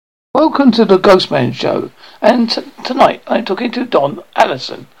Welcome to the Ghostman show, and tonight I'm talking to Don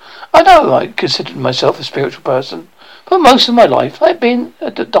Allison. I know I considered myself a spiritual person, but most of my life I've been a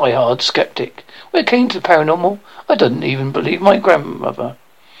die-hard skeptic. When it came to paranormal, I didn't even believe my grandmother,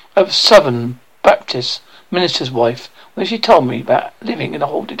 a Southern Baptist minister's wife, when she told me about living in a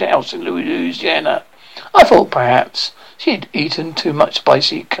haunted house in Louisiana. I thought perhaps she'd eaten too much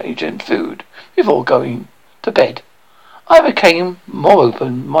spicy Cajun food before going to bed. I became more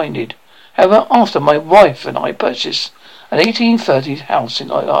open-minded. However, after my wife and I purchased an 1830s house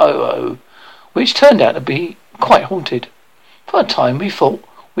in Ohio, which turned out to be quite haunted. For a time we thought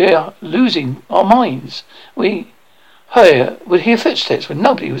we were losing our minds. We would hear footsteps when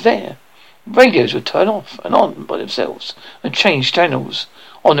nobody was there. Radios would turn off and on by themselves and change channels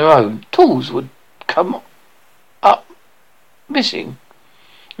on their own. Tools would come up missing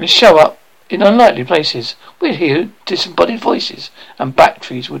and show up in unlikely places. We'd hear disembodied voices, and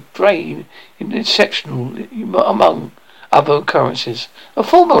batteries would drain exceptional among other occurrences. A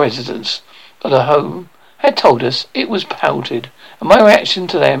former resident of the home had told us it was haunted, and my reaction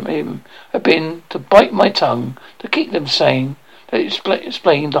to him had been to bite my tongue to keep them saying that it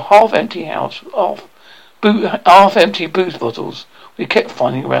explained the half-empty half-empty booze bottles we kept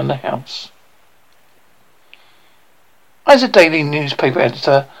finding around the house. As a daily newspaper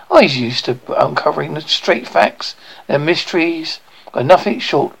editor, I was used to uncovering the straight facts. Their mysteries are nothing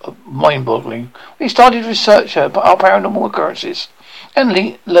short of mind-boggling. We started research about our paranormal occurrences and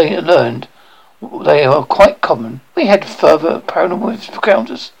learned they are quite common. We had further paranormal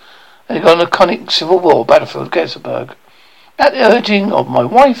encounters on the iconic Civil War battlefield Gettysburg. At the urging of my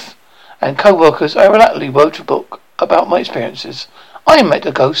wife and co-workers, I reluctantly wrote a book about my experiences. I met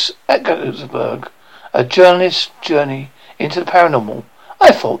the ghosts at Gettysburg, a journalist's journey into the paranormal.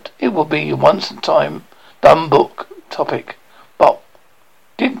 I thought it would be a once-in-a-time done book topic, but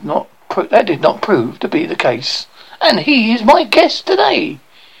that did not prove to be the case. And he is my guest today.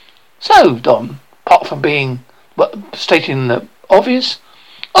 So, Don, apart from stating the obvious,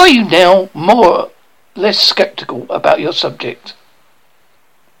 are you now more or less skeptical about your subject?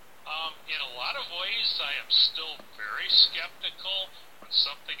 In a lot of ways, I am still very skeptical. When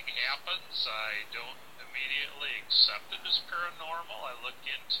something happens, I don't immediately accept it as paranormal. I look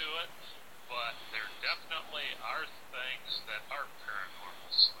into it, but there definitely are things that are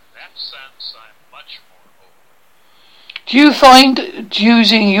paranormal. So in that sense, I'm much more open. Do you find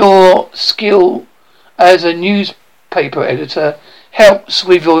using your skill as a newspaper editor helps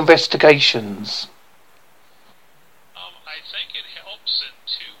with your investigations? I think it helps in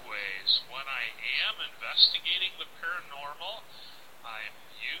two ways. When I am investigating the paranormal, I'm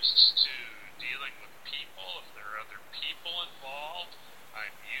used to dealing with people. If there are other people involved,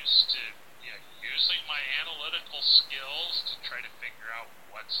 I'm used to using my analytical skills to try to figure out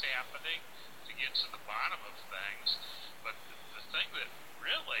what's happening, to get to the bottom of things. But the thing that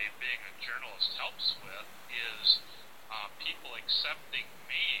really being a journalist helps with is people accepting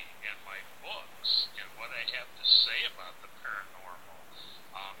me and my books and what I have to say about the paranormal.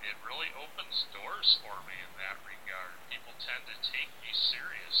 It really opens doors for me in that regard. People tend to take me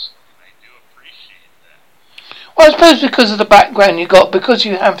seriously, and I do appreciate that. Well, I suppose because of the background you got, because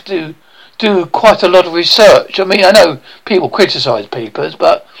you have to do quite a lot of research. I mean, I know people criticise papers,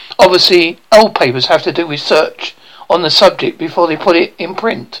 but obviously old papers have to do research on the subject before they put it in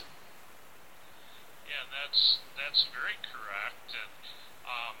print. Yeah, that's very correct, and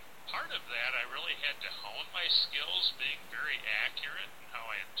part of that I really had to hone my skills being very accurate in how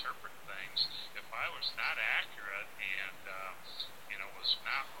I interpret things. If I was not accurate and was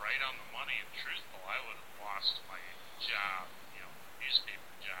not right on the money and truthful, I would have lost my job, newspaper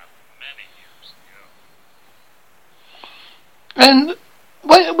job many years ago. And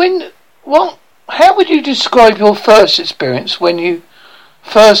how would you describe your first experience when you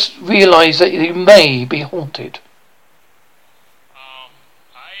first realised that you may be haunted?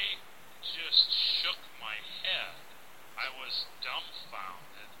 I just shook my head. I was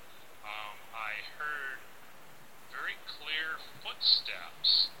dumbfounded. I heard very clear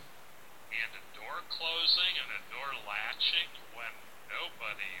footsteps and a door closing and a door latching when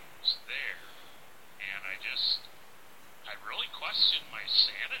nobody was there. And I really questioned my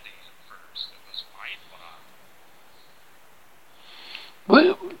sanity at first. It was mind-boggling.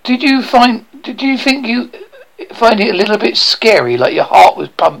 Did you think you find it a little bit scary, like your heart was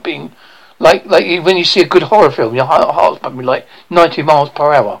pumping, like when you see a good horror film, your heart was pumping like 90 miles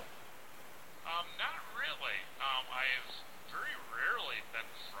per hour? Not really. I've very rarely been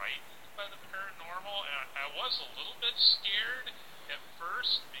frightened by the paranormal. I was a little bit scared at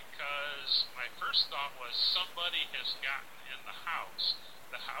first because my first thought was somebody has gotten in the house.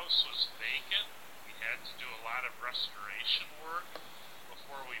 The house was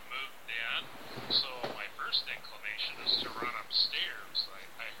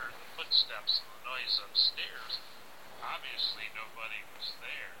he was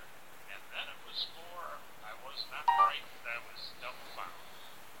there. And then it was more, I was not frightened, I was dumbfounded.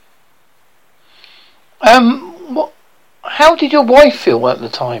 How did your wife feel at the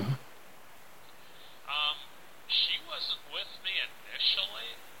time? She wasn't with me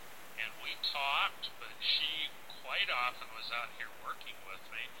initially, and we talked, but she quite often was out here working with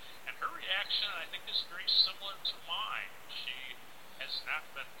me, and her reaction, I think, is very similar to mine. She has not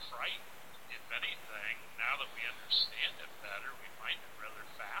been frightened. If anything, now that we understand it better, we find it rather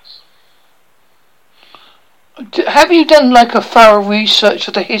fascinating. Have you done like a thorough research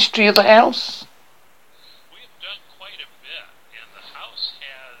of the history of the house? We have done quite a bit, and the house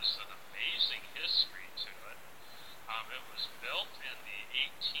has an amazing history to it. It was built in the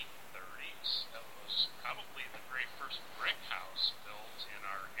 1830s. It was probably the very first brick house built in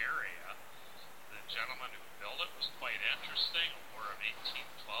our area. The gentleman who built it was quite interesting, a War of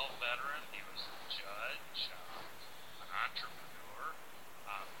 1812 veteran. He was a judge, an entrepreneur.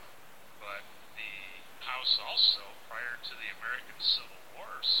 But the house also, prior to the American Civil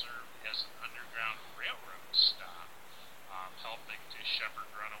War, served as an underground railroad stop, helping to shepherd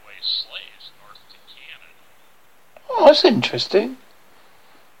runaway slaves north to Canada. Oh, that's interesting.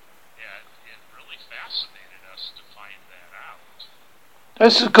 Yeah, it really fascinated us to find that out.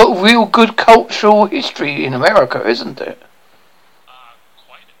 That's got real good cultural history in America, isn't it?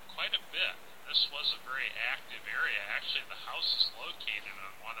 Quite a bit. This was a very active area. Actually, the house is located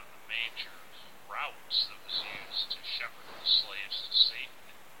on one of the major routes that was used to shepherd the slaves to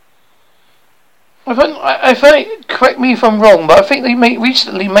safety. Correct me if I'm wrong, but I think they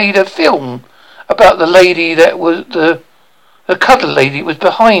recently made a film about the lady that was the cuddle lady that was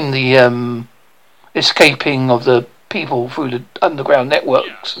behind the escaping of the people through the underground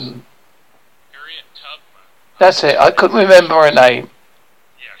networks. Yes. Harriet Tubman. That's it. I couldn't remember her name.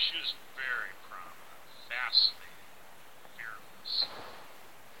 Yeah, she was very prominent, fascinating, fearless.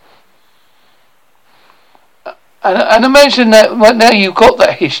 And imagine that right now you've got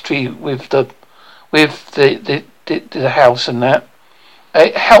that history with the house and that.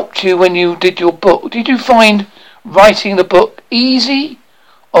 It helped you when you did your book. Did you find writing the book easy?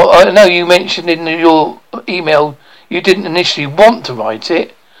 Or I know you mentioned in your email you didn't initially want to write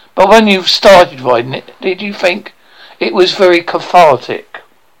it, but when you started writing it, did you think it was very cathartic?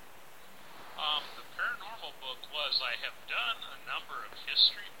 The paranormal book was, I have done a number of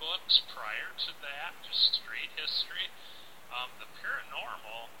history books prior to that, just straight history. The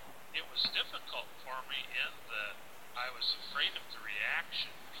paranormal, it was difficult for me in that I was afraid of the reaction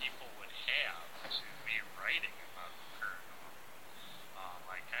people would have to me writing about the paranormal.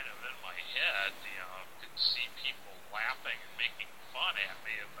 I kind of, in my head, could see people laughing and making fun at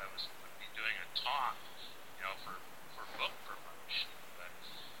me if I would be doing a talk, for book promotion. But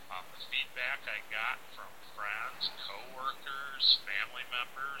the feedback I got from friends, co-workers, family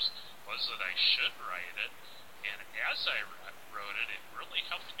members was that I should write it. And as I wrote it, it really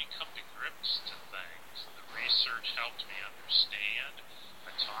helped me come to grips to things. The research helped me understand.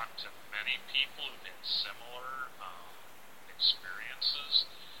 I talked to many people who had similar experiences,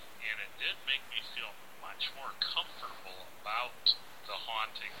 and it did make me feel much more comfortable about the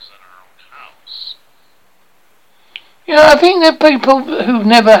hauntings in our own house. I think that people who've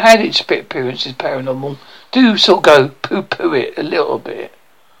never had experiences paranormal do sort of go poo-poo it a little bit.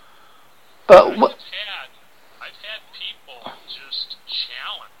 But I've had people just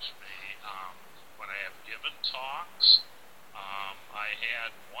challenge me when I have given talks. I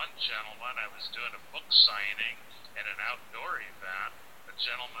had one gentleman, I was doing a book signing at an outdoor event. The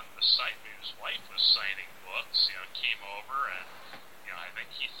gentleman beside me, whose wife was signing books, came over and, I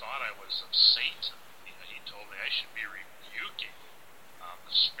think he thought I was of Satan. He told me I should be rebuking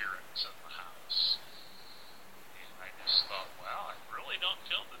the spirits in the house. And I just thought, well, I really don't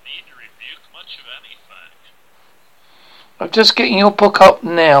feel the need to rebuke much of anything. I'm just getting your book up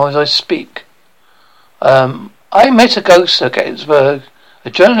now as I speak. I Met a Ghost at Gettysburg, a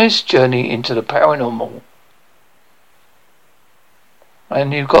journalist's journey into the paranormal.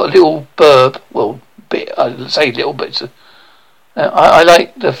 And you've got a little blurb, I say little bits. I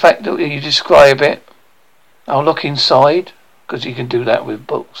like the fact that you describe it. I'll look inside, because you can do that with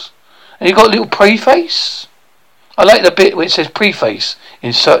books. And you've got a little preface. I like the bit where it says preface,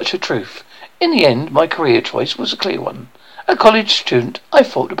 in search of truth. In the end, my career choice was a clear one. A college student, I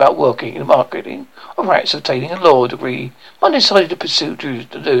thought about working in marketing, or perhaps obtaining a law degree. I decided to pursue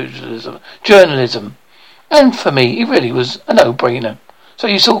journalism. And for me, it really was a no-brainer. So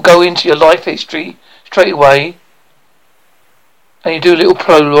you sort of go into your life history straight away, and you do a little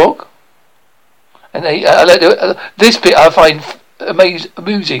prologue. And this bit I find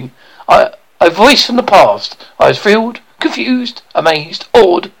amusing. A voice from the past. I was thrilled confused, amazed,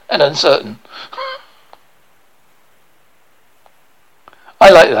 awed, and uncertain. I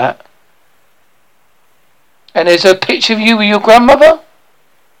like that. And there's a picture of you with your grandmother?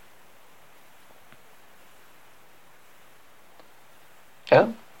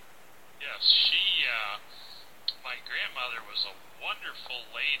 Yeah. Yes, my grandmother was a wonderful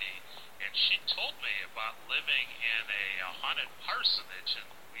lady, and she told me about living in a haunted parsonage in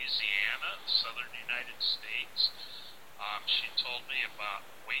Louisiana, southern United States. She told me about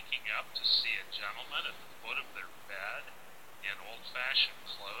waking up to see a gentleman at the foot of their bed in old-fashioned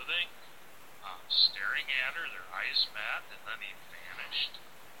clothing, staring at her. Their eyes met, and then he vanished.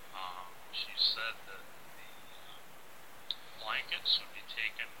 She said that the blankets would be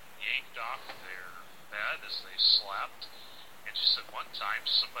yanked off their bed as they slept. And she said one time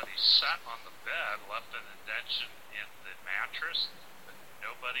somebody sat on the bed, left an indentation in the mattress, but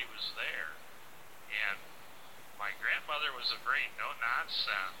nobody was there. And my grandmother was a very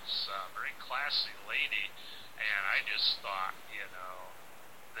no-nonsense, very classy lady, and I just thought,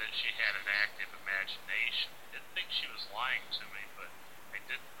 that she had an active imagination. Didn't think she was lying to me, but I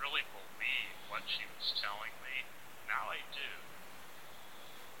didn't really believe what she was telling me. Now I do.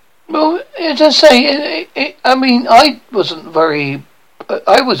 Well, as I say,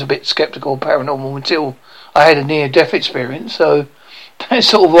 I was a bit skeptical of paranormal until I had a near-death experience, so that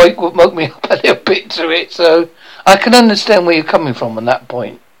sort of woke me up a little bit to it, so I can understand where you're coming from on that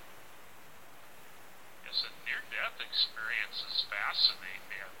point. Yes, a near-death experience is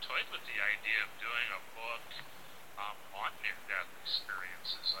fascinating. I've toyed with the idea of doing a book on near-death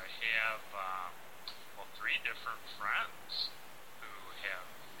experiences. I have, 3 different friends who have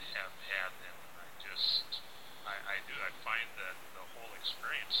had them, and I find that the whole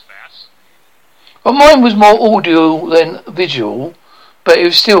experience fascinating. Well, mine was more audio than visual, but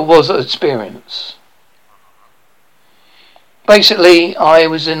it still was an experience. Basically, I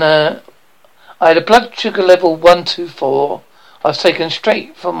had a blood sugar level 124. I was taken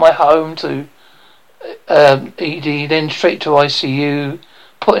straight from my home to ED, then straight to ICU,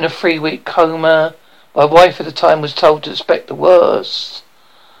 put in a 3-week coma. My wife at the time was told to expect the worst.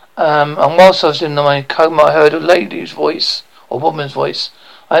 And whilst I was in my coma, I heard a lady's voice, or woman's voice,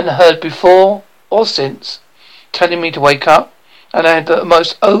 I hadn't heard before or since, telling me to wake up. And I had the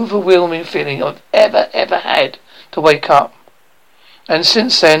most overwhelming feeling I've ever had to wake up. And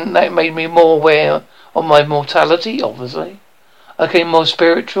since then, that made me more aware of my mortality, obviously. I became more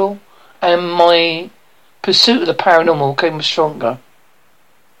spiritual, and my pursuit of the paranormal became stronger.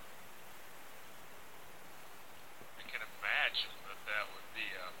 I can imagine that would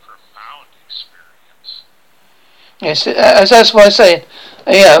be a profound experience. Yes, that's why I say,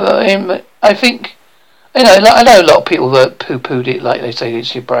 I think, I know a lot of people that poo-pooed it, like they say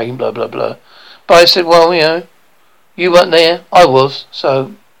it's your brain, blah, blah, blah. But I said, well, you weren't there, I was,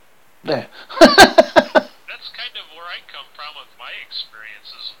 so, there. That's kind of where I come from with my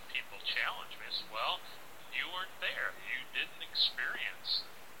experiences when people challenge me. As well, you weren't there, you didn't experience it.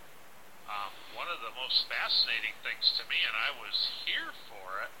 One of the most fascinating things to me, and I was here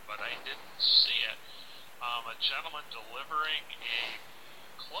for it, but I didn't see it, a gentleman delivering a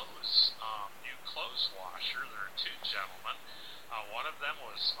new clothes washer. There are 2 gentlemen. One of them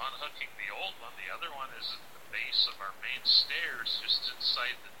was unhooking the old one. The other one is at the base of our main stairs, just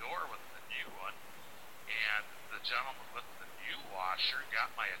inside the door with the new one. And the gentleman with the new washer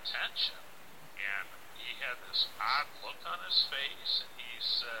got my attention. And he had this odd look on his face. And he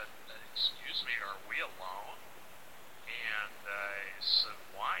said, "Excuse me, are we alone?" And I said,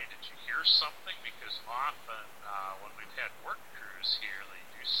 "Why? Did you hear something?" Because often when we've had work crews here, they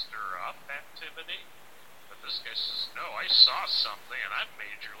do stir up activity. But this guy says, "No, I saw something and I'm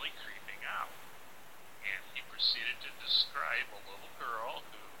majorly creeping out." And he proceeded to describe a little girl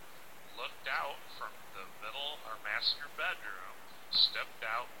who looked out from the middle or master bedroom, stepped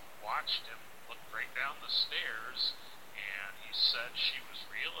out, watched him, looked right down the stairs, and he said she was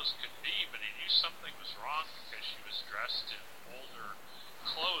real as could be, but he knew something was wrong because she was dressed in older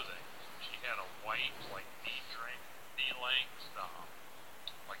clothing. She had a white, like knee-length,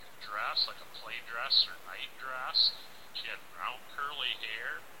 like a dress, like a play dress or night dress. She had brown curly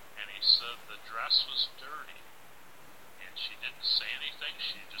hair, and he said the dress was dirty. And she didn't say anything.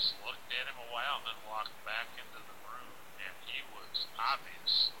 She just looked at him a while and then walked back into the room. And he was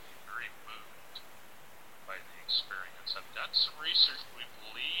obviously very moved by the experience. I've done some research. We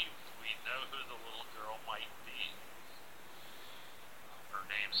believe we know who the little girl might be. Her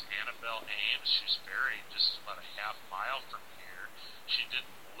name's Annabelle Ames. She's buried just about a half mile from here. She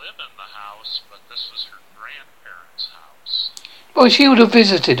didn't live in the house, but this was her grandparents' house. Well, she would have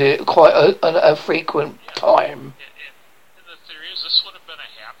visited it quite a frequent time. this would have been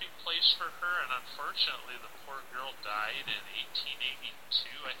a happy place for her, and unfortunately the poor girl died in 1882,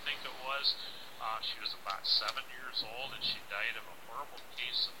 I think it was. She was about 7 years old, and she died of a horrible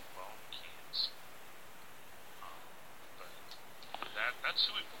case of bone cancer. But that's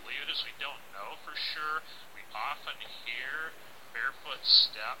who we believe it is. We don't know for sure. We often hear barefoot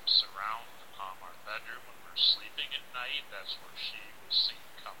steps around our bedroom when we're sleeping at night. That's where she was seen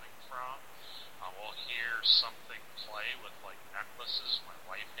coming from. We'll hear something play with like necklaces my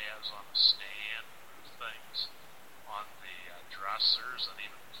wife has on the stand, or things on the dressers, and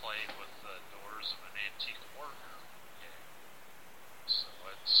even play with the doors of an antique wardrobe. Okay. So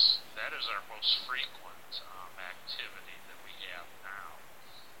that is our most frequent activity that we have now.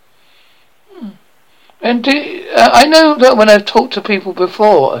 And I know that when I've talked to people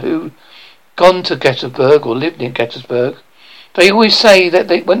before who gone to Gettysburg or lived near Gettysburg, they always say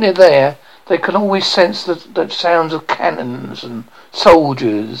that when they're there, they can always sense the sounds of cannons and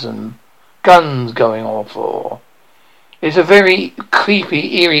soldiers and guns going off. Or it's a very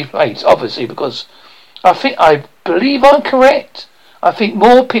creepy, eerie place, obviously, because I believe I'm correct. I think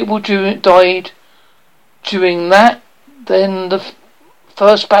more people died during that than the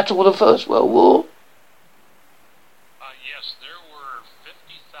first battle of the First World War. Yes, there were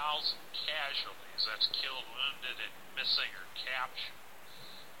 50,000 casualties. That's killed, wounded, and missing or captured.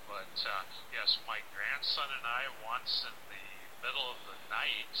 But yes, my grandson and I once in the middle of the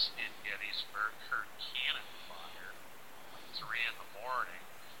night in Gettysburg heard cannon fire, like 3 in the morning.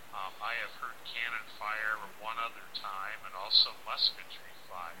 I have heard cannon fire one other time, and also musketry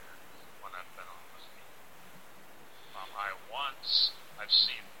fire when I've been on the field. I've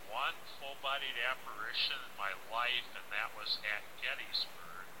seen one full-bodied apparition in my life, and that was at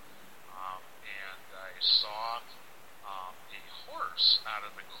Gettysburg. And I saw a horse out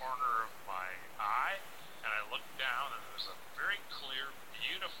of the corner of my eye, and I looked down, and it was a very clear,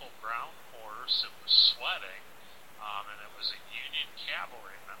 beautiful brown horse. It was sweating, and it was a Union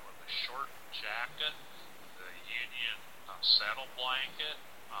cavalryman with a short jacket, the Union saddle blanket.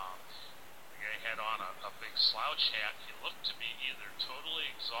 The guy had on a big slouch hat. He looked to be either totally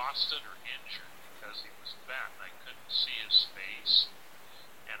exhausted or injured because he was bent. I couldn't see his face.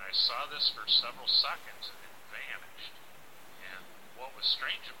 And I saw this for several seconds, and it vanished. And what was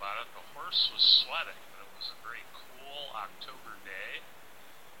strange about it, the horse was sweating, but it was a very cool October day,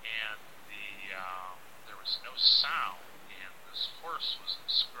 and there was no sound, and this horse was in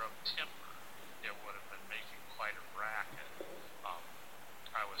scrub timber. It would have been making quite a racket.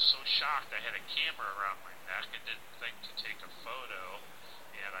 I was so shocked, I had a camera around my neck and didn't think to take a photo,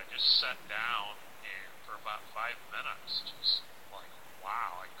 and I just sat down, and for about 5 minutes, just like,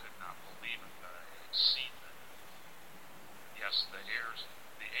 wow, I could not believe it that I had seen that. Yes, the air,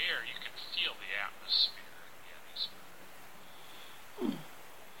 you can feel the atmosphere in Gettysburg.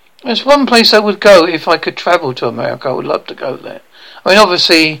 There's one place I would go if I could travel to America. I would love to go there. I mean,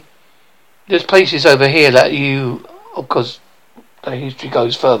 obviously, there's places over here that of course, the history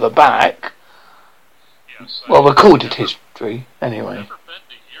goes further back. Yes, well, recorded history, anyway. I've never been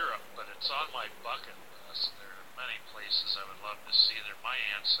to Europe, but it's on my bucket list. There are many places I would love to see there. My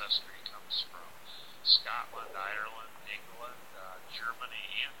ancestry comes from Scotland, Ireland, England,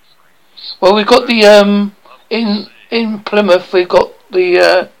 Germany, and France. Well, we've got the in Plymouth. We've got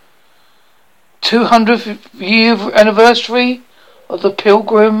the 200th year anniversary of the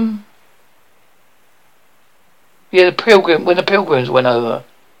Pilgrim. Yeah, when the Pilgrims went over.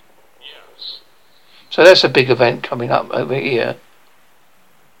 Yes. So that's a big event coming up over here.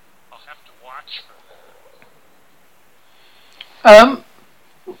 I'll have to watch for that.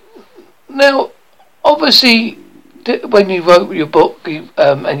 Now, obviously, when you wrote your book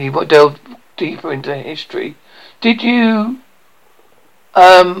and you delved deeper into history, did you,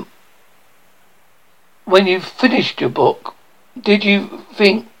 when you finished your book, did you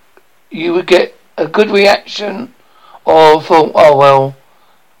think you would get a good reaction? Or thought, oh well,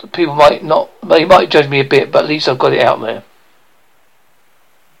 the people might judge me a bit, but at least I've got it out there.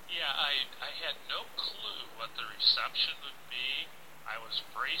 Yeah, I had no clue what the reception would be. I was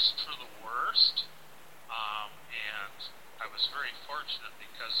braced for the worst, and I was very fortunate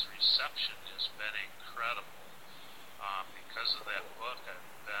because the reception has been incredible. Because of that book, I've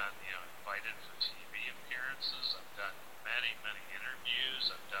been invited for TV appearances. I've done many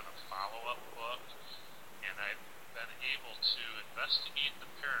interviews. I've done a follow-up book, and I've been able to investigate the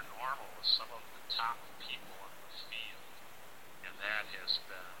paranormal with some of the top people in the field, and that has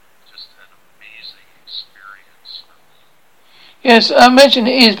been just an amazing experience for me. Yes, I imagine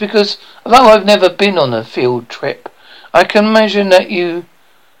it is, because although I've never been on a field trip, I can imagine that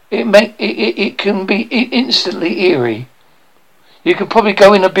it can be instantly eerie. You could probably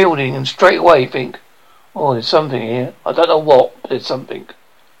go in a building and straight away think, oh, there's something here. I don't know what, but there's something.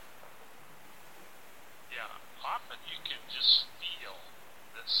 Yeah, often you can just feel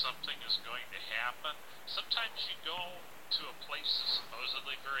that something is going to happen. Sometimes you go to a place that's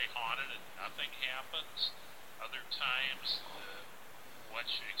supposedly very haunted and nothing happens. Other times, what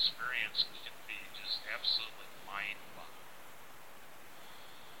you experience can be just absolutely mind-boggling.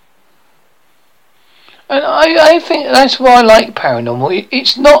 And I think that's why I like paranormal.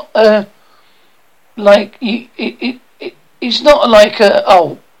 It's not it's not like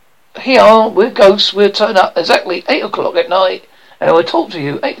here we're ghosts. We'll turn up exactly 8 o'clock at night, and we'll talk to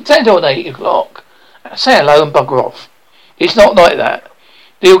you 10 to 8 o'clock. Say hello and bugger off. It's not like that.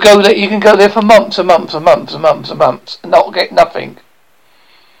 You'll go there. You can go there for months and months and months and months and months and not get nothing.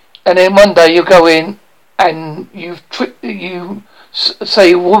 And then one day you go in and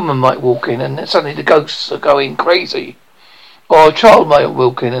say a woman might walk in and suddenly the ghosts are going crazy. Or a child might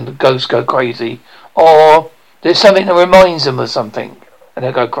walk in and the ghosts go crazy. Or there's something that reminds them of something and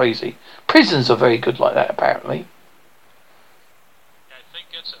they go crazy. Prisons are very good like that, apparently. I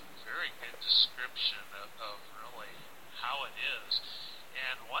think it's a very good description of really how it is.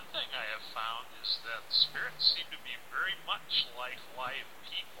 And one thing I have found is that spirits seem to be very much like live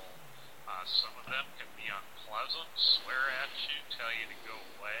people. Some of them can be unpleasant, swear at you, tell you to go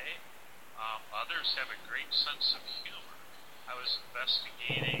away. Others have a great sense of humor. I was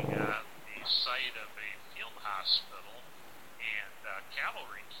investigating the site of a field hospital and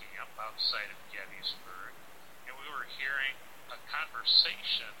cavalry camp outside of Gettysburg, and we were hearing a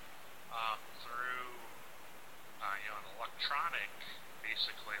conversation through an electronic,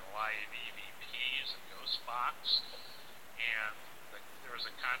 basically live EVPs, a ghost box, and there was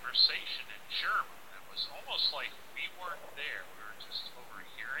a conversation in German. It was almost like we weren't there. We were just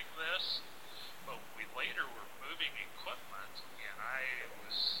overhearing this, but we later were moving equipment, and I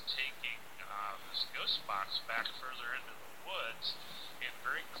was taking this ghost box back further into the woods, and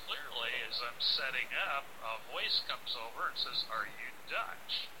very clearly, as I'm setting up, a voice comes over and says, "Are you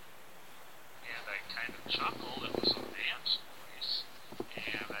Dutch?" And I kind of chuckled. It was a man's voice,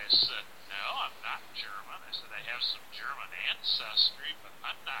 and I said, "No, I'm not German." I said, "I have some German ancestry, but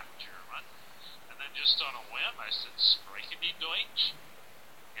I'm not German." And then just on a whim, I said, "Sprechen die Deutsch?"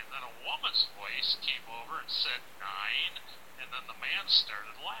 And then a woman's voice came over and said, "Nine," and then the man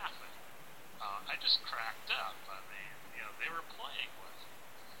started laughing. I just cracked up. I mean, they were playing with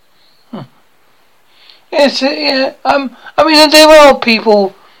it. Yes, yeah. I mean, there are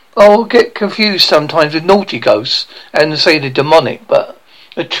people who get confused sometimes with naughty ghosts and say they're demonic, but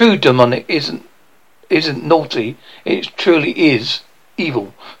a true demonic isn't naughty. It truly is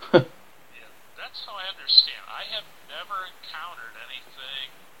evil. Yeah, that's how I understand. I have never encountered anything,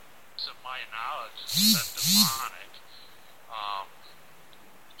 to my knowledge, that's demonic.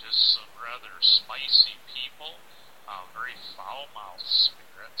 Just some rather spicy people, very foul-mouthed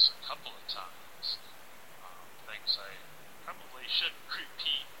spirits a couple of times. Things I probably shouldn't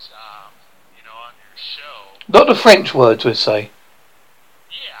repeat, on your show. Not the French words, we'd say.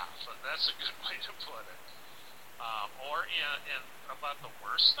 Yeah, so that's a good way to put it. Or in about the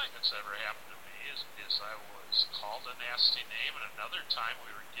worst thing that's ever happened to me is I was called a nasty name, and another time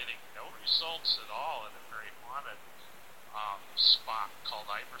we were getting no results at all at a very haunted spot called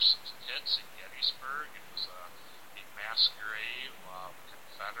Iverson's Pits in Gettysburg. It was a mass grave of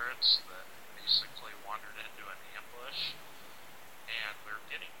Confederates that basically wandered into an ambush, and we were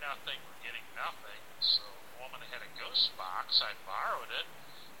getting nothing. So the woman had a ghost box. I borrowed it,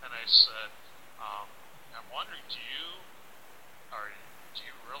 and I said, "I'm wondering, do you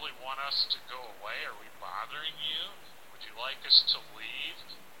really want us to go away? Are we bothering you? Would you like us to leave?"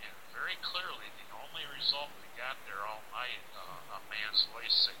 And very clearly, the only result we got there all night, a man's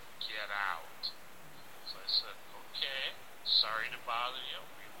voice said, "Get out." So I said, "Okay, sorry to bother you.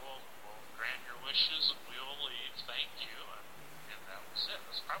 We'll grant your wishes and we will leave. Thank you." And that was it. It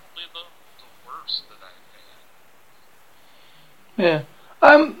was probably the worst that I've had. Yeah.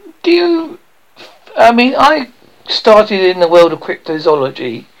 I started in the world of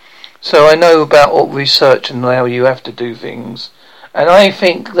cryptozoology, so I know about all research and how you have to do things. And I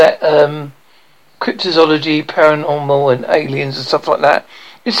think that cryptozoology, paranormal and aliens and stuff like that,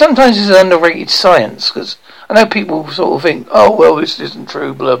 it sometimes is an underrated science, because I know people sort of think, oh, well, this isn't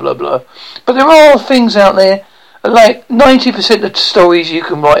true, blah, blah, blah. But there are things out there, like 90% of the stories you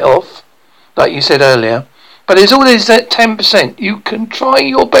can write off, like you said earlier. But there's always that 10%. You can try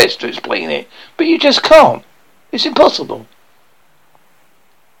your best to explain it, but you just can't. It's impossible.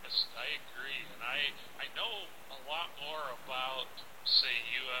 Yes, I agree. And I know a lot more about, say,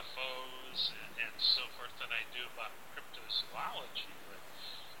 UFOs and so forth than I do about cryptozoology.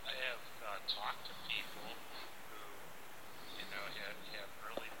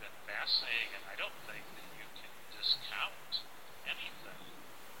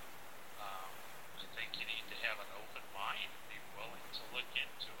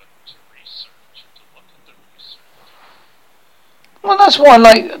 Well, that's why I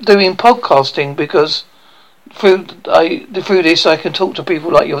like doing podcasting, because through this I can talk to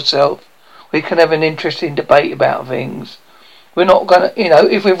people like yourself. We can have an interesting debate about things. We're not gonna,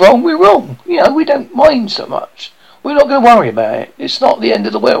 if we're wrong, we're wrong. We don't mind so much. We're not going to worry about it. It's not the end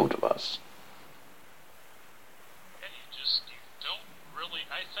of the world to us. You don't really,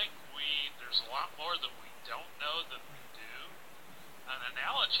 I think there's a lot more that we don't know than we do. An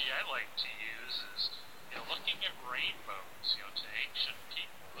analogy I like to use is, looking at rainbows, to ancient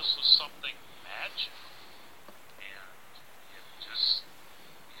people, this was something magical. And it just,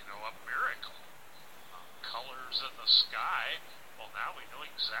 a miracle. Colors in the sky, well, now we know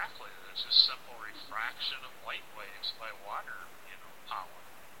exactly that it's just simple refraction of light waves by water, pollen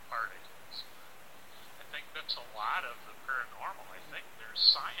particles. I think that's a lot of the paranormal. I think there's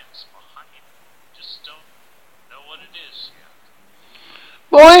science behind it. We just don't know what it is yet.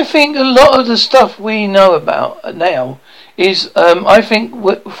 Well, I think a lot of the stuff we know about now is, I think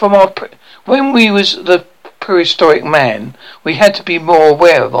from when we was the prehistoric man, we had to be more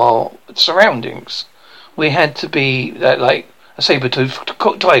aware of our surroundings. We had to be like a saber-toothed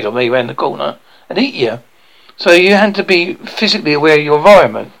tiger may around the corner and eat you. So you had to be physically aware of your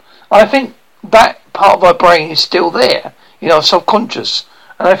environment. I think that part of our brain is still there, subconscious.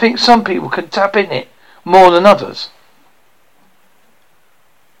 And I think some people can tap in it more than others.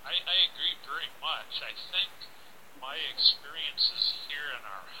 I agree very much. I think my experiences here in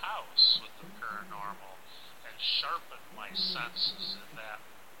our house with the paranormal has sharpened my senses in that,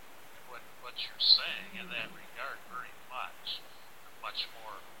 what you're saying in that regard very much. I'm much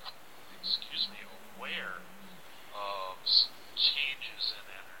more, aware of changes in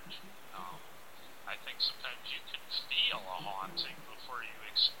energy. I think sometimes you can feel a haunting before you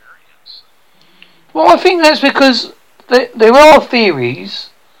experience it. Well, I think that's because there are theories,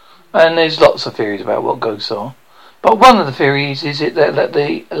 and there's lots of theories about what ghosts are. But one of the theories is that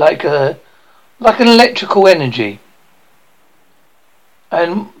they like an electrical energy,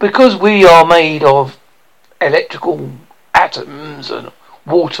 and because we are made of electrical atoms and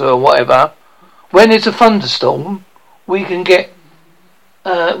water or whatever, when it's a thunderstorm, we can get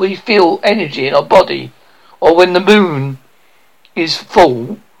we feel energy in our body, or when the moon is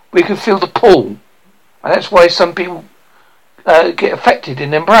full, we can feel the pull, and that's why some people get affected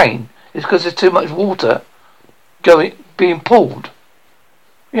in their brain. It's because there's too much water being pulled.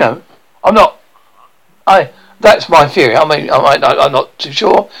 That's my theory. I'm not too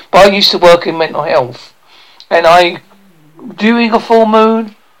sure, but I used to work in mental health, and during a full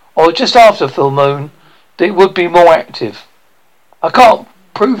moon or just after a full moon, it would be more active. I can't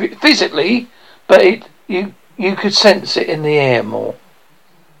prove it physically, but you could sense it in the air more.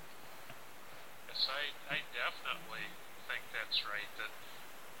 Yes, I definitely think that's right.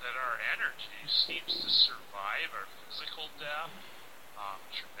 That our energy seems to survive our physical death.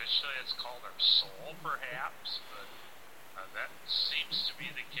 Traditionally, it's called our soul, perhaps, but that seems to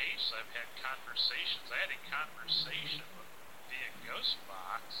be the case. I've had conversations. I had a conversation via Ghost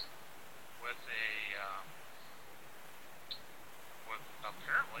Box with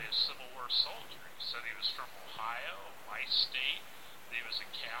apparently a Civil War soldier. He said he was from Ohio, my state. He was a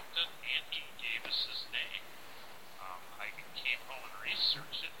captain, and he gave us his name. I came home and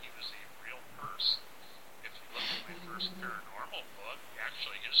researched it. He was a real person. If you look at my first paranormal book,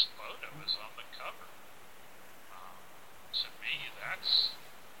 actually his photo is on the cover. To me, that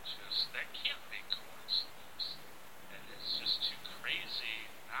can't be coincidence. And it's just too crazy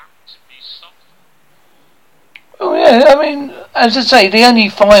not to be something. Oh yeah, as I say, the only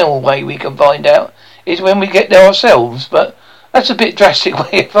final way we can find out is when we get there ourselves. But that's a bit drastic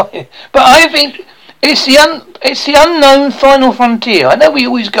way of finding it. But I think it's the unknown final frontier. I know we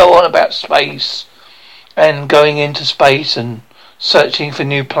always go on about space and going into space and searching for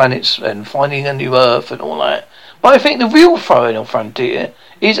new planets and finding a new Earth and all that. But I think the real final frontier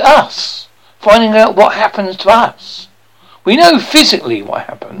is us finding out what happens to us. We know physically what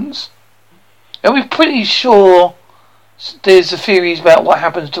happens, and we're pretty sure there's the theories about what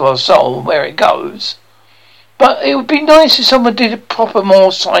happens to our soul and where it goes. But it would be nice if someone did a proper,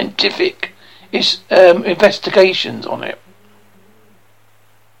 more scientific investigations on it.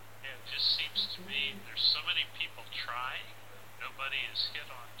 Yeah, it just seems to me there's so many people trying, but nobody has hit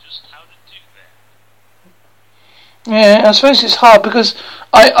on just how to do that. Yeah, I suppose it's hard because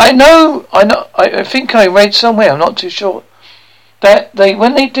I think I read somewhere, I'm not too sure, that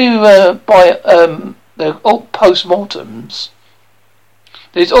when they do the post-mortems,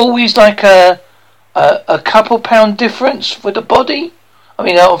 there's always like a couple pound difference for the body.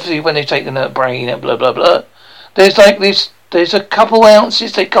 Obviously when they've taken the brain and blah blah blah, there's there's a couple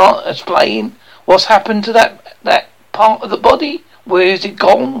ounces they can't explain what's happened to that part of the body, Where is it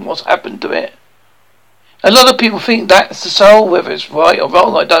gone? What's happened to it? A lot of people think that's the soul. Whether it's right or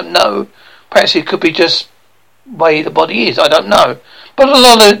wrong, I don't know. Perhaps it could be just the way the body is. I don't know.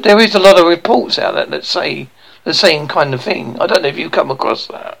 But there is a lot of reports out there that say the same kind of thing. I don't know if you come across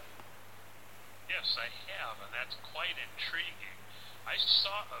that. Yes, I have, and that's quite intriguing. I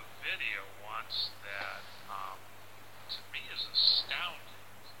saw a video once that, to me, is astounding.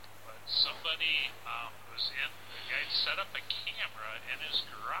 But somebody the guy set up a camera in his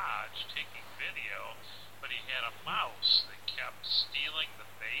garage taking video, but he had a mouse that kept stealing the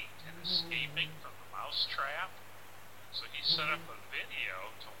bait and escaping from the mouse trap. So he set up a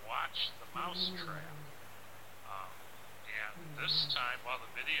video to watch the mouse trap. And this time, while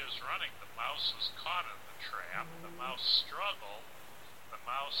the video is running, the mouse was caught in the trap. The mouse struggled. The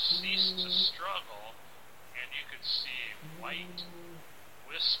mouse ceased to struggle, and you could see white,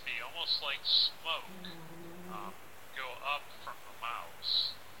 wispy, almost like smoke, go up from the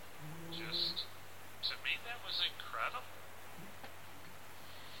mouse. Just, to me, that was incredible.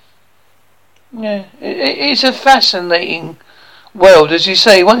 Yeah, it's a fascinating world, as you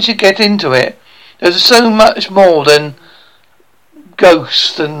say. Once you get into it, there's so much more than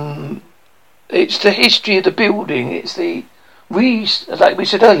ghosts, and it's the history of the building. It's like we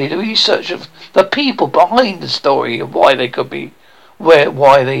said earlier, the research of the people behind the story of why they could be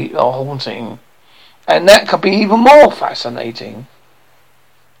why they are haunting, and that could be even more fascinating.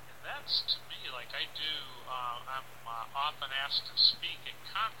 And that's, to me, like I do. I'm often asked to speak at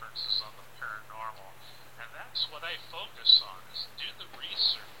conferences on the paranormal, and that's what I focus on: is do the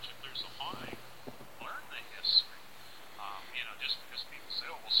research. If there's a haunting, learn the history. Just because people say,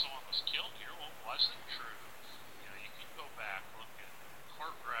 "Oh, well, someone was killed here," well, was it true? You can go back, look at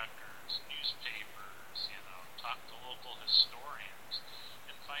court records, newspapers. Talk to local historians,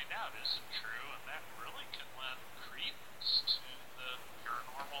 and find out, is it true? And that really can lend credence to the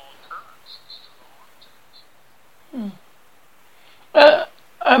paranormal occurrences, to the hauntings.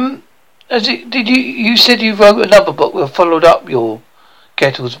 You said you wrote another book that followed up your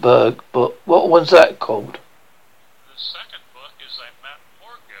Gettysburg book. What was that called? The second book is I Met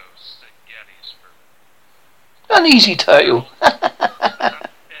More Ghosts at Gettysburg. An easy title. A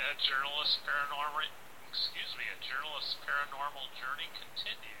journalist's paranormal journey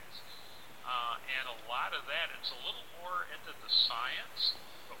continues. And a lot of that, it's a little more into the science,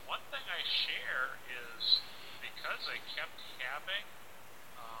 but one thing I share is, because I kept having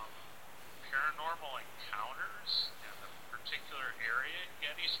paranormal encounters in the particular area in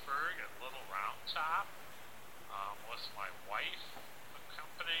Gettysburg at Little Round Top, with my wife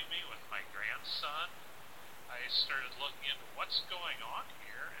accompanying me with my grandson, I started looking into what's going on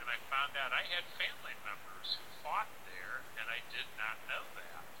here, and I found out I had family members who fought there, and I did not know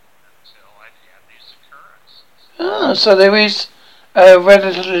that until I'd had these occurrences. So there is a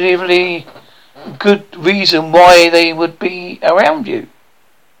relatively good reason why they would be around you.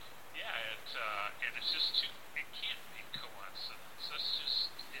 Yeah, and it's just it can't be coincidence. It's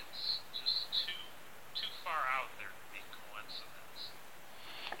just too far out there to be coincidence.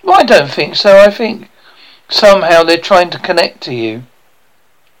 Well, I don't think so. I think somehow they're trying to connect to you.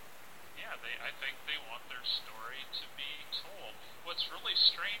 Yeah, I think they want their story to be told. What's really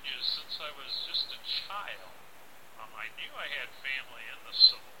strange is, since I was just a child, I knew I had family in the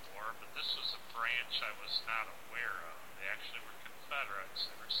Civil War, but this was a branch I was not aware of. They actually were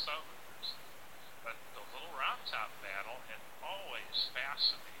Confederates. They were Southerners. But the Little Round Top battle had always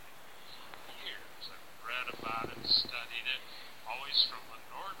fascinated me for years. I've read about it, studied it, always from the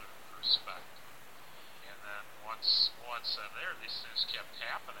northern perspective. And then once I'm there, these things kept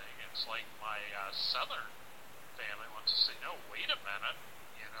happening. It's like my southern family wants to say, "No, wait a minute.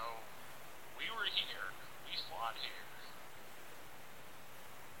 We were here. We fought here."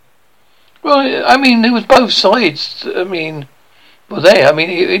 Well, I mean, there was both sides. I mean, were there. I mean,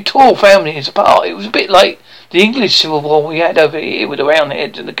 it tore families apart. It was a bit like the English Civil War we had over here with the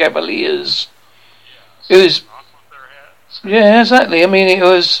Roundheads and the Cavaliers. Yes, It was. off with their heads. Yeah, exactly. I mean, it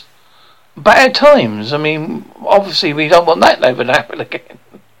was bad times. I mean, obviously we don't want that ever to happen again.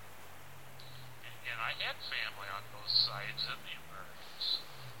 And I had family on both sides in the Americas.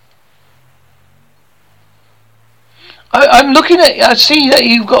 I'm looking at. I see that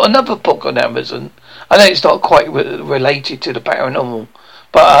you've got another book on Amazon. I know it's not quite related to the paranormal,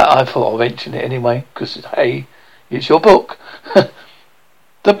 but I thought I'd mention it anyway because hey, it's your book.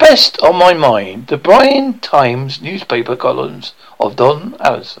 The best on my mind: the Bryan Times newspaper columns of Don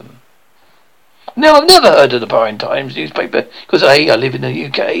Allison. Now, I've never heard of the Bryan Times newspaper because A, I live in the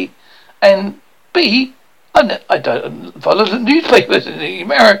UK, and B, I don't follow the newspapers in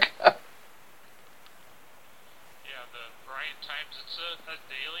America. Yeah, the Bryan Times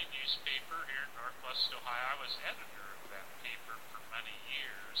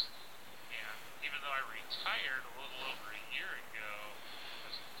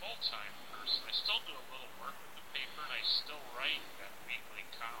full-time person. I still do a little work with the paper, and I still write that weekly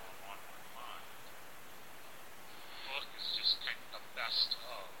column on my mind. The book is just kind of the best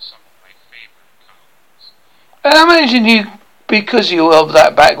of some of my favorite columns. I imagine you, because you have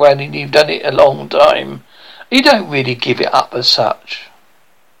that background and you've done it a long time, you don't really give it up as such.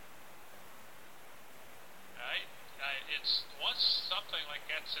 It's once something like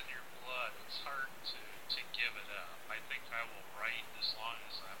that's in your blood, it's hard to give it up. I think I will write as long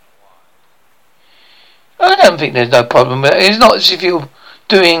as I'm alive. I don't think there's no problem with it. It's not as if you're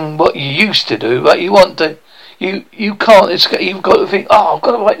doing what you used to do, but you want to. You can't. You've got to think. Oh, I've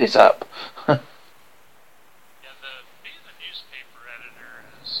got to write this up. Yeah, being a newspaper editor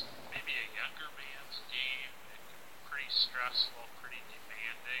is maybe a younger man's game. It can be pretty stressful, pretty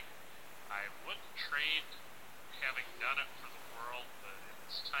demanding. I wouldn't trade having done it for the world, but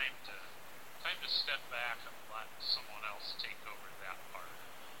it's time to step back and let someone else take over that part.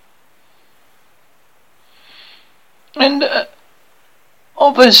 And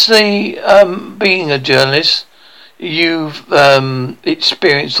obviously, being a journalist, you've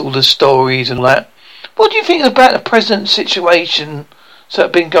experienced all the stories and all that. What do you think about the present situation that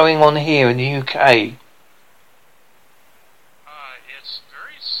have been going on here in the UK? It's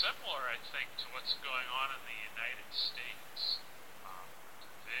very similar, I think, to what's going on in the United States.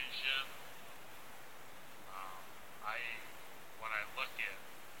 Division. When I look at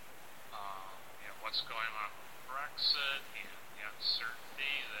what's going on with Brexit and the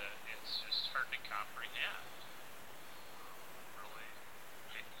uncertainty, that it's just hard to comprehend. Really,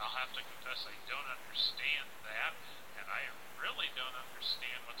 I'll have to confess I don't understand that, and I really don't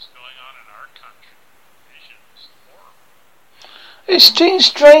understand what's going on in our country. Division is horrible. It seems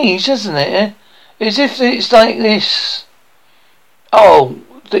strange, doesn't it? As if it's like this. Oh,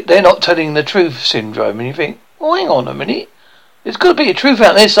 they're not telling the truth syndrome, and you think, well, hang on a minute. There's got to be a truth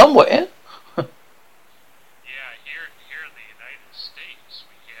out there somewhere. Yeah, here in the United States,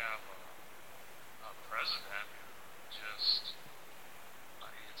 we have a president who just,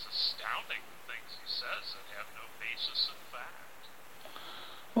 it's astounding the things he says that have no basis in fact.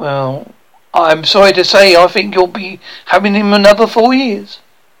 Well, I'm sorry to say, I think you'll be having him another 4 years.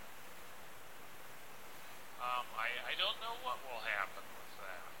 I don't know what will happen with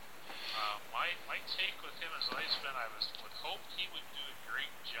that. My take with him has always been I would hope he would do a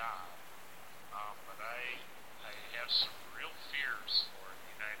great job, but I have some real fears for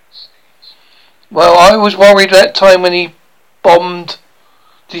the United States. Well, I was worried that time when he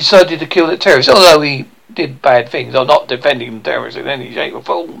decided to kill the terrorists, although he did bad things. I'm not defending the terrorists in any shape or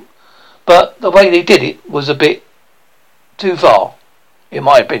form, but the way they did it was a bit too far, in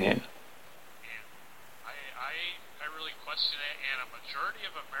my opinion. I really question it, and a majority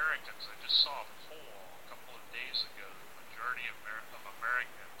of Americans, I just saw a poll a couple of days ago, the majority of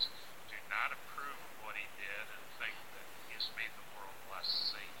Americans do not approve of what he did and think that he has made the world less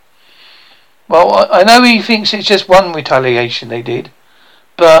safe. Well, I know he thinks it's just one retaliation they did,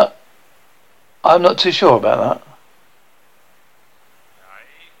 but I'm not too sure about that.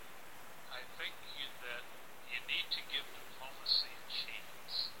 I think that you need to give diplomacy a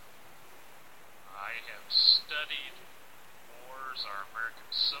chance. I have studied wars, our American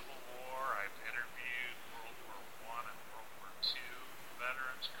Civil War. I've interviewed World War I and World War II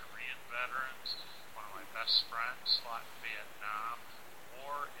veterans, Korean veterans. One of my best friends fought in Vietnam.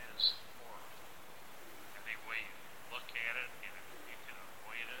 War is horrible. Any way you look at it, and if you can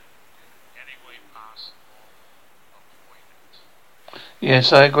avoid it in any way possible, avoid it.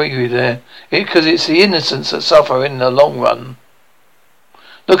 Yes, I agree with you there. Because it's the innocents that suffer in the long run.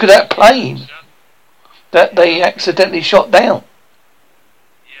 Look at that plane that they accidentally shot down.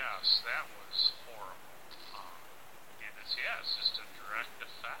 Yes, that was horrible. And it's just a direct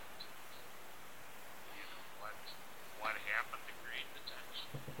effect. What happened to green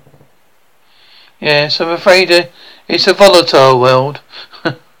detention? Yes, I'm afraid it's a volatile world.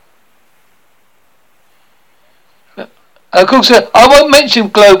 Of course, I won't mention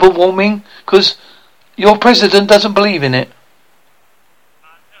global warming because your president doesn't believe in it.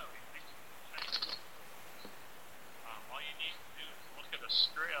 No, all you need to do is look at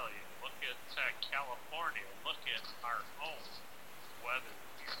Australia, look at California, look at our own weather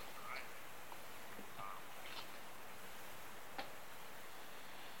here.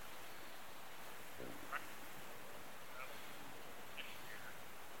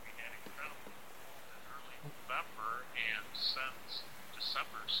 We had incredible cold in early November, and since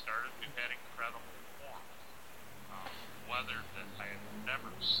December started, we've had incredible warmth. Weather that I have never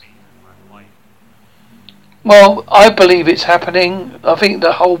seen in my life. Well, I believe it's happening. I think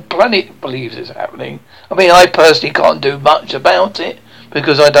the whole planet believes it's happening. I mean, I personally can't do much about it,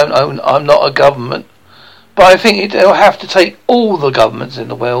 because I'm not a government. But I think it'll have to take all the governments in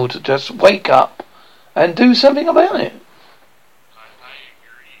the world to just wake up and do something about it. I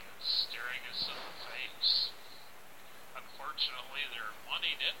agree. It's staring us in the face. Unfortunately, there are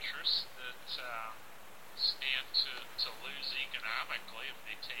moneyed interests that stand to lose economically if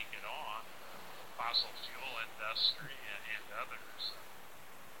they take it on. Fossil fuel industry and others.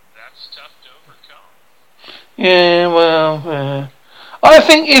 That's tough to overcome. Yeah, well, I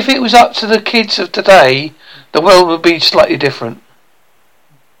think if it was up to the kids of today, the world would be slightly different.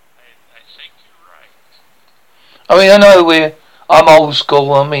 I think you're right. I mean, I know I'm old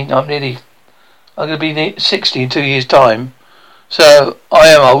school. I mean, I'm going to be 60 in 2 years' time. So, I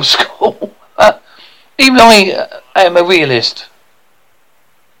am old school. Even though I am a realist.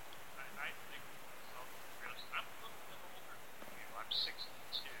 I think I'm a little bit older than you. I'm 62.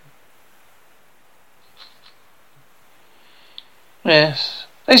 Yes.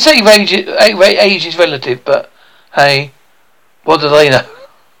 They say age is relative, but hey, what do they know?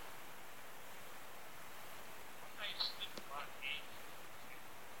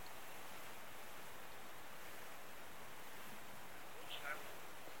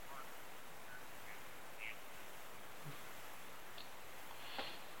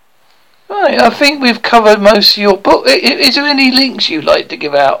 Right, I think we've covered most of your book. Is there any links you'd like to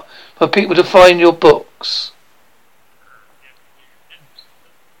give out for people to find your books?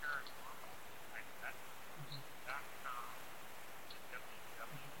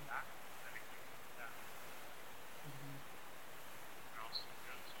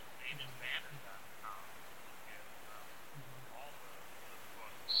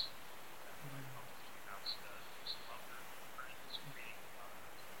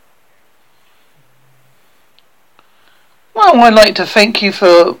 Well, I'd like to thank you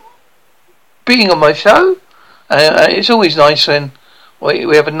for being on my show. It's always nice when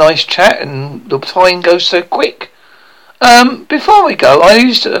we have a nice chat and the time goes so quick. Before we go, I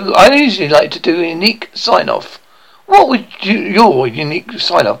usually like to do a unique sign-off. What would your unique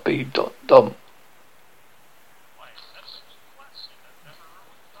sign-off be, Dom? That's a good question. I've never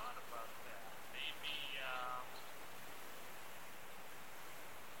really thought about that. Maybe,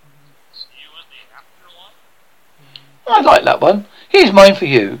 see you in the afterlife? I like that one. Here's mine for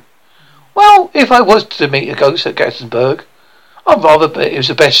you. Well, if I was to meet a ghost at Gettysburg, I'd rather bet it was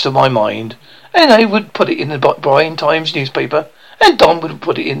the best of my mind, and I would put it in the Brian Times newspaper, and Don would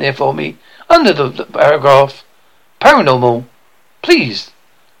put it in there for me, under the paragraph, Paranormal. Please,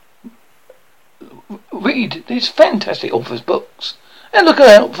 read these fantastic authors' books, and look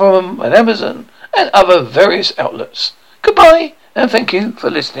out for them on Amazon and other various outlets. Goodbye, and thank you for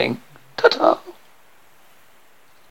listening. Ta-ta.